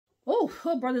Oh,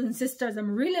 brothers and sisters,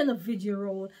 I'm really on a video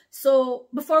roll. So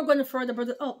before going further,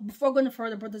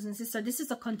 brothers and sisters, this is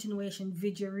a continuation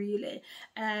video, really.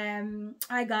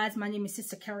 Hi guys, my name is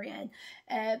Sister Kerry-Ann.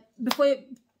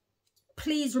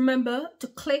 Please remember to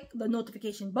click the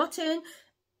notification button.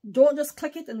 Don't just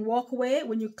click it and walk away.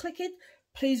 When you click it,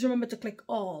 please remember to click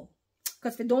all.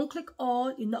 Because if you don't click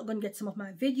all, you're not going to get some of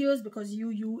my videos, because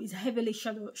you is heavily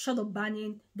shadow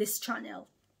banning this channel.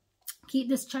 Keep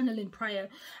this channel in prayer.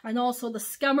 And also the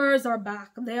scammers are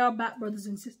back. They are back, brothers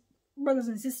and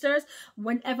sisters.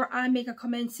 Whenever I make a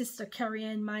comment, Sister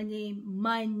Kerry-Ann, my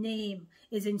name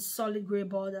is in solid gray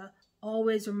border.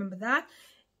 Always remember that.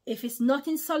 If it's not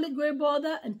in solid gray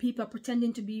border and people are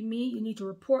pretending to be me, you need to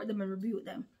report them and rebuke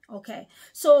them. Okay,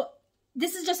 so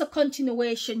this is just a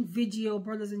continuation video,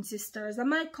 brothers and sisters. I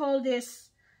might call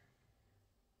this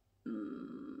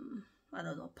I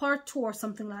don't know, part 2 or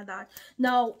something like that.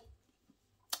 Now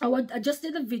I just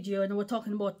did a video and we're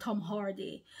talking about Tom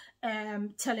Hardy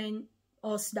telling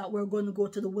us that we're going to go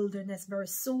to the wilderness very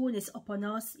soon. It's upon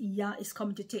us. Yah is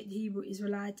coming to take the Hebrew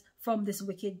Israelites from this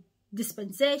wicked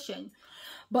dispensation.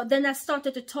 But then I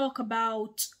started to talk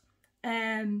about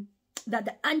that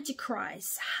the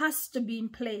Antichrist has to be in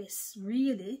place,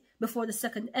 really, before the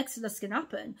second Exodus can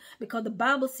happen. Because the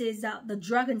Bible says that the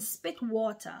dragon spit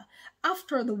water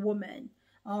after the woman.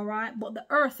 All right, but the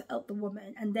earth helped the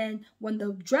woman. And then when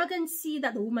the dragon see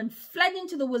that the woman fled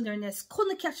into the wilderness,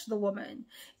 couldn't catch the woman,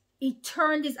 he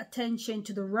turned his attention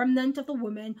to the remnant of the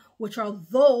woman, which are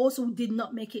those who did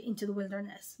not make it into the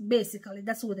wilderness. Basically,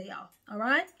 that's who they are. All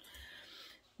right.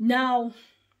 Now,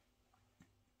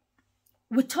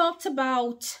 we talked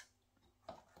about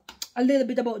a little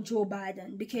bit about Joe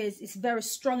Biden, because it's very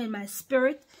strong in my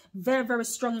spirit, very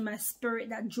strong in my spirit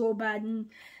that Joe Biden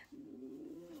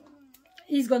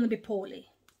is going to be poorly.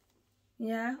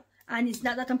 Yeah. And it's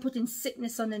not that I'm putting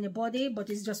sickness on anybody, but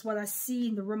it's just what I see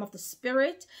in the realm of the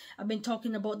spirit. I've been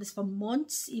talking about this for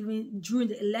months. Even during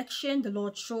the election, the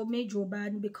Lord showed me Joe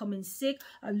Biden becoming sick,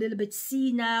 a little bit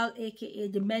senile, aka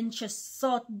dementia,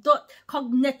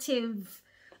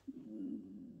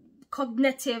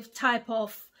 cognitive type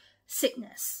of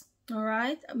sickness. All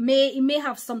right. It may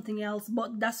have something else,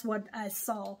 but that's what I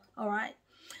saw. All right.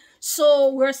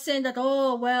 So we're saying that,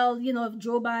 oh, well, you know, if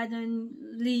Joe Biden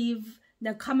leave,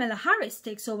 then Kamala Harris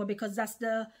takes over, because that's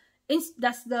the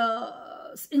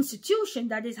institution.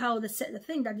 That is how they set the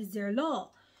thing. That is their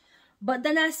law. But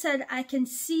then I said, I can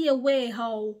see a way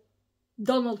how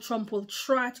Donald Trump will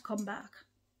try to come back.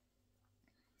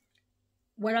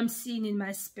 What I'm seeing in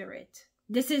my spirit.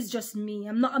 This is just me.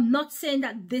 I'm not saying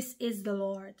that this is the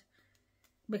Lord,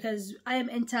 because I am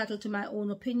entitled to my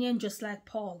own opinion, just like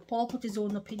Paul. Paul put his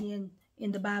own opinion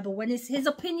in the Bible. When it's his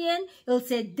opinion, he'll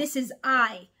say, this is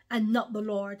I and not the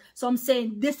Lord. So I'm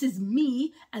saying this is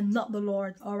me and not the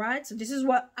Lord. All right. So this is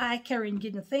what I, Kerry-Ann,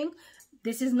 didn't think.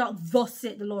 This is not thus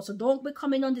said the Lord. So don't be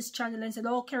coming on this channel and say,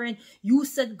 oh, Kerry-Ann, you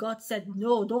said God said.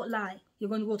 No, don't lie. You're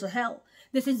going to go to hell.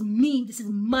 This is me. This is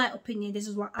my opinion. This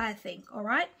is what I think. All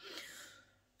right.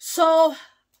 So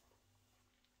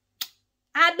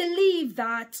I believe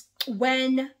that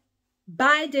when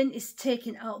Biden is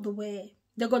taken out the way,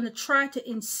 they're going to try to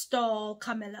install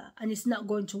Kamala, and it's not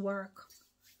going to work.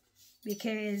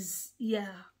 Because,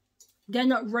 yeah, they're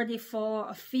not ready for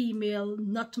a female,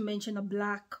 not to mention a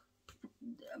black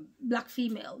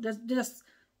female. They're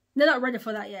not ready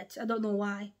for that yet. I don't know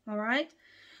why. All right.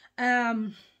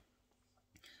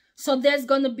 So there's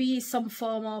going to be some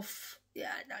form of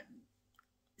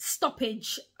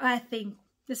stoppage, I think.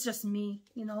 It's just me,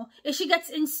 you know. If she gets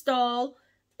installed,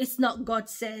 it's not God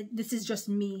said. This is just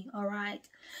me, all right?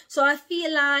 So I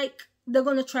feel like they're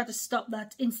going to try to stop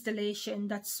that installation,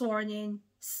 that sworn-in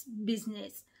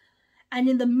business. And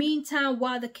in the meantime,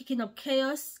 while they're kicking up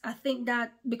chaos, I think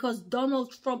that because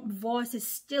Donald Trump's voice is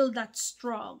still that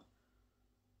strong,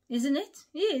 isn't it?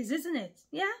 He is, isn't it?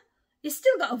 Yeah? He's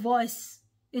still got a voice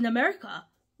in America.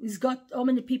 He's got how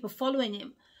many people following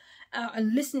him?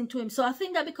 And listening to him. So I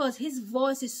think that because his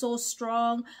voice is so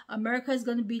strong, America is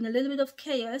going to be in a little bit of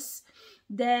chaos,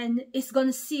 then it's going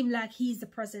to seem like he's the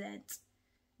president,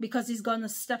 because he's going to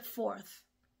step forth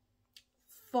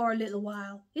for a little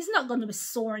while. He's not going to be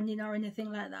sworn in or anything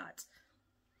like that,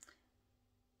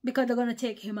 because they're going to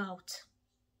take him out.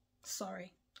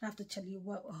 Sorry, I have to tell you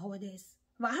how it is.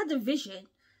 But I had a vision.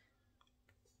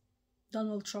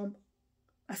 Donald Trump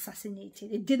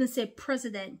assassinated. It didn't say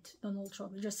President Donald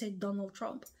Trump. It just said Donald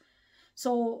Trump.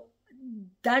 So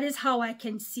that is how I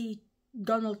can see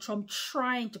Donald Trump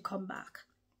trying to come back,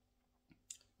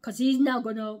 because he's now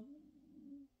going to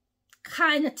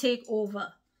kind of take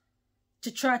over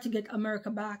to try to get America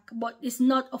back. But it's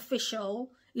not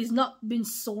official. He's not been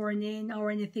sworn in or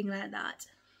anything like that.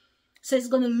 So it's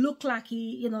going to look like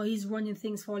he's running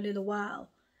things for a little while.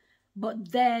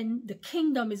 But then the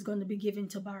kingdom is going to be given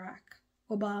to Barack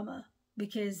Obama,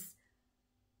 because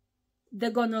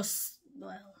they're going to,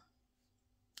 well,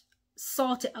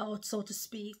 sort it out, so to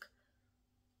speak,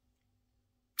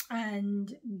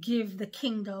 and give the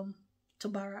kingdom to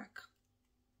Barack.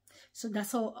 So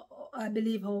that's how I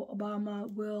believe how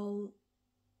Obama will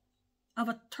have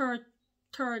a third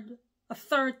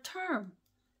term.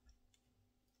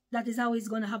 That is how he's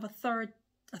going to have a third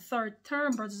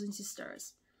term, brothers and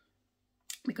sisters.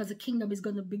 Because the kingdom is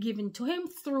going to be given to him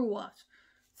through what?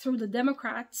 Through the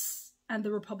Democrats and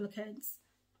the Republicans.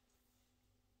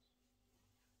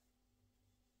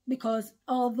 Because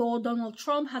although Donald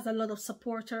Trump has a lot of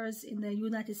supporters in the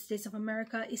United States of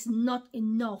America, it's not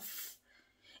enough.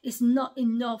 It's not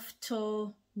enough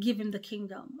to give him the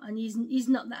kingdom. And he's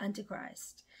not the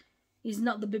Antichrist. He's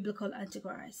not the biblical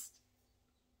Antichrist.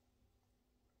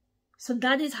 So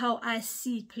that is how I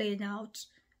see it playing out.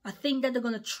 I think that they're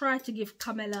going to try to give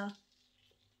Kamala,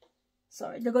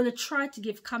 they're going to try to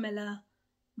give Kamala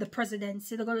the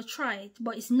presidency. They're going to try it,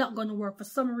 but it's not going to work for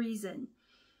some reason.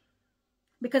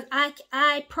 Because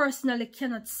I personally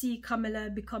cannot see Kamala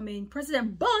becoming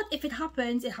president. But if it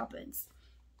happens, it happens.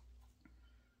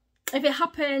 If it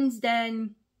happens,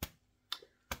 then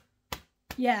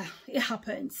yeah, it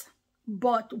happens.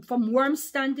 But from where I'm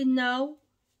standing now,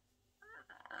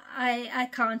 I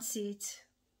can't see it.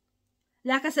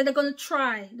 Like I said, they're going to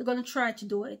try. They're going to try to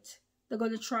do it. They're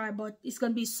going to try, but it's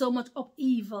going to be so much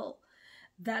upheaval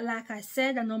that, like I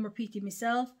said, and I'm repeating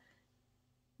myself,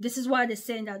 this is why they're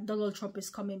saying that Donald Trump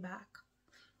is coming back.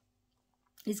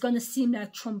 It's going to seem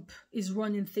like Trump is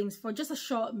running things for just a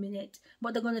short minute,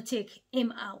 but they're going to take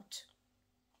him out.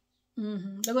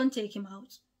 They're going to take him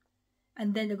out.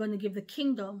 And then they're going to give the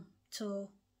kingdom to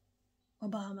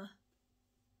Obama.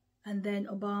 And then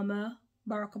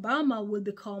Barack Obama will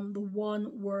become the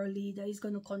one world leader. He's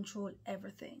going to control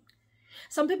everything.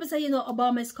 Some people say,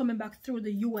 Obama is coming back through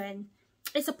the UN.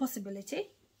 It's a possibility.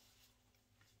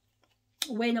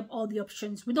 Weighing up all the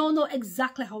options. We don't know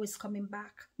exactly how it's coming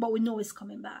back, but we know it's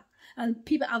coming back. And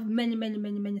people have many, many,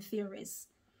 many, many theories.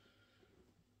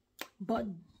 But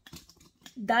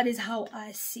that is how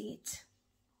I see it.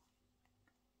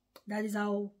 That is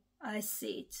how I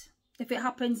see it. If it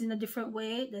happens in a different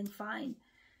way, then fine.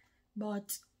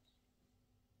 But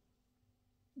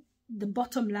the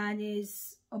bottom line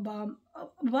is Obama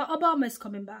is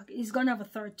coming back. He's going to have a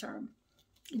third term.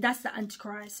 That's the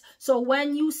Antichrist. So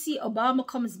when you see Obama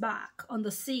comes back on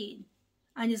the scene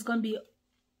and it's going to be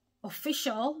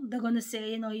official, they're going to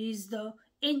say, he's the,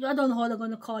 I don't know how they're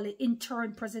going to call it,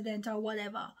 interim president or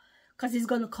whatever. Because he's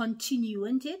going to continue,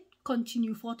 isn't it?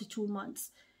 Continue 42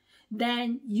 months.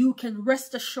 Then you can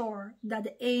rest assured that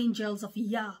the angels of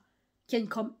Yah can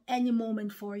come any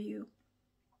moment for you.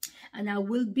 And I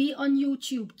will be on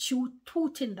YouTube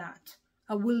tweeting that.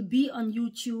 I will be on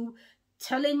YouTube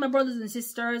telling my brothers and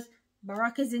sisters,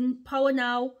 Barack is in power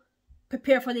now.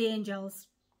 Prepare for the angels.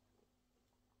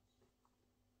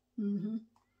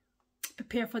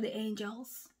 Prepare for the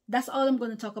angels. That's all I'm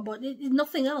going to talk about.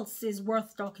 Nothing else is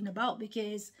worth talking about,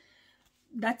 because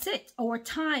that's it. Our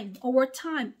time,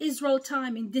 Israel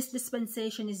time in this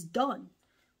dispensation is done.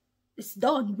 It's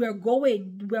done. We're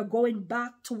going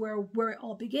back to where it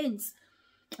all begins.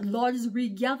 And Lord is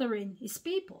regathering his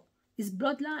people, his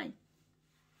bloodline.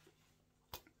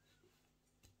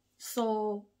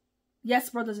 So,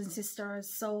 yes, brothers and sisters.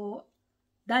 So,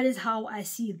 that is how I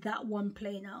see that one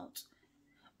playing out.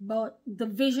 But the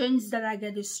visions that I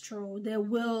get is true. They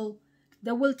will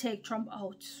take Trump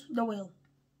out. They will.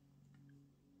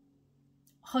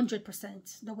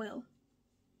 100%. They will.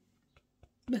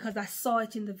 Because I saw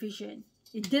it in the vision.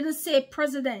 It didn't say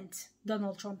President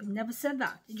Donald Trump. It never said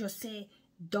that. It just said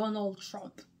Donald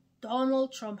Trump.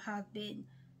 Donald Trump had been.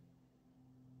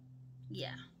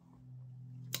 Yeah.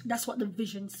 That's what the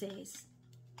vision says.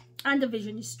 And the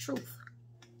vision is truth.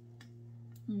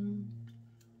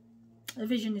 The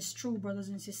vision is true, brothers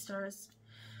and sisters.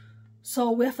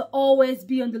 So we have to always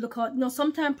be on the lookout.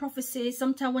 Sometimes prophecy,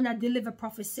 sometimes when I deliver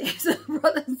prophecies,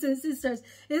 brothers and sisters,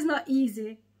 it's not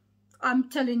easy. I'm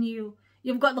telling you,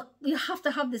 you have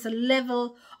to have this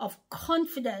level of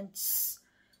confidence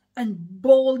and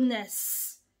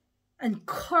boldness and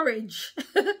courage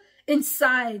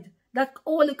inside that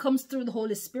only comes through the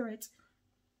Holy Spirit.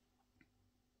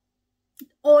 It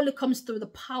only comes through the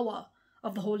power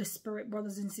of the Holy Spirit,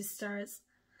 brothers and sisters.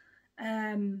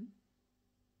 That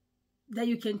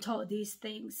you can talk these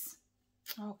things.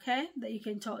 Okay? That you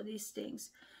can talk these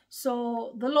things.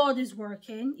 So the Lord is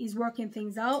working. He's working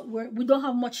things out. We don't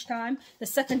have much time. The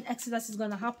second Exodus is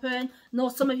going to happen. No,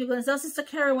 some of you are going to say, Sister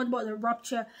Kerry, what about the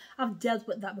rapture? I've dealt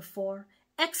with that before.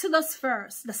 Exodus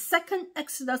first. The second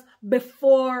Exodus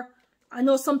before. I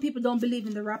know some people don't believe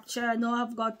in the rapture. I know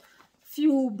I've got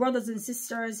few brothers and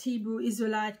sisters, Hebrew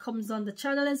Israelite, comes on the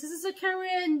channel and says, Sister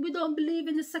Kerry-Ann, we don't believe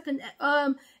in the second,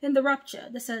 in the rapture.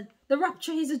 They said, the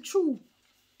rapture isn't true.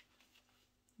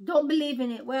 Don't believe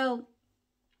in it. Well,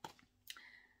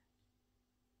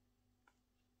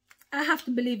 I have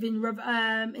to believe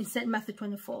in St. Matthew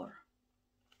 24.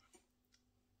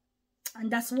 And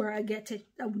that's where I get it.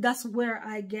 That's where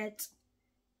I get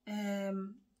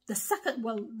the second,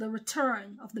 well, the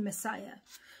return of the Messiah.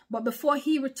 But before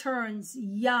he returns,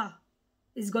 Yah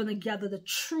is going to gather the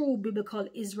true biblical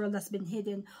Israel that's been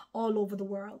hidden all over the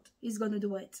world. He's going to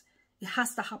do it. It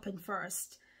has to happen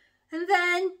first. And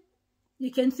then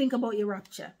you can think about your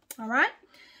rapture. All right?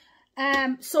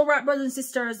 So, right, brothers and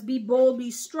sisters, be bold,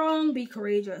 be strong, be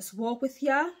courageous. Walk with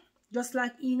Yah, just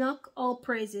like Enoch. All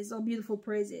praises, all beautiful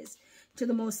praises to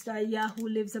the Most High, Yah, who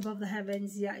lives above the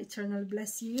heavens. Yah, eternal,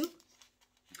 bless you.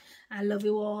 I love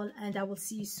you all, and I will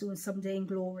see you soon, someday in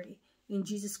glory. In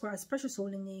Jesus Christ's precious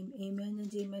holy name, amen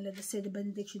and amen. Let us say the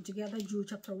benediction together. Jude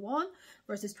chapter 1,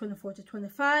 verses 24 to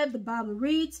 25. The Bible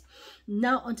reads,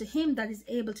 Now unto him that is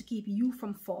able to keep you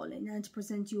from falling, and to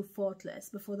present you faultless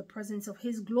before the presence of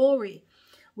his glory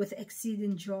with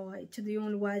exceeding joy. To the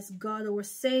only wise God, our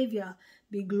Savior,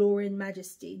 be glory and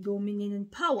majesty, dominion and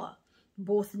power,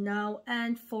 both now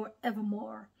and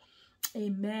forevermore.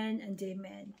 Amen and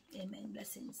amen. Amen.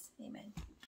 Blessings. Amen.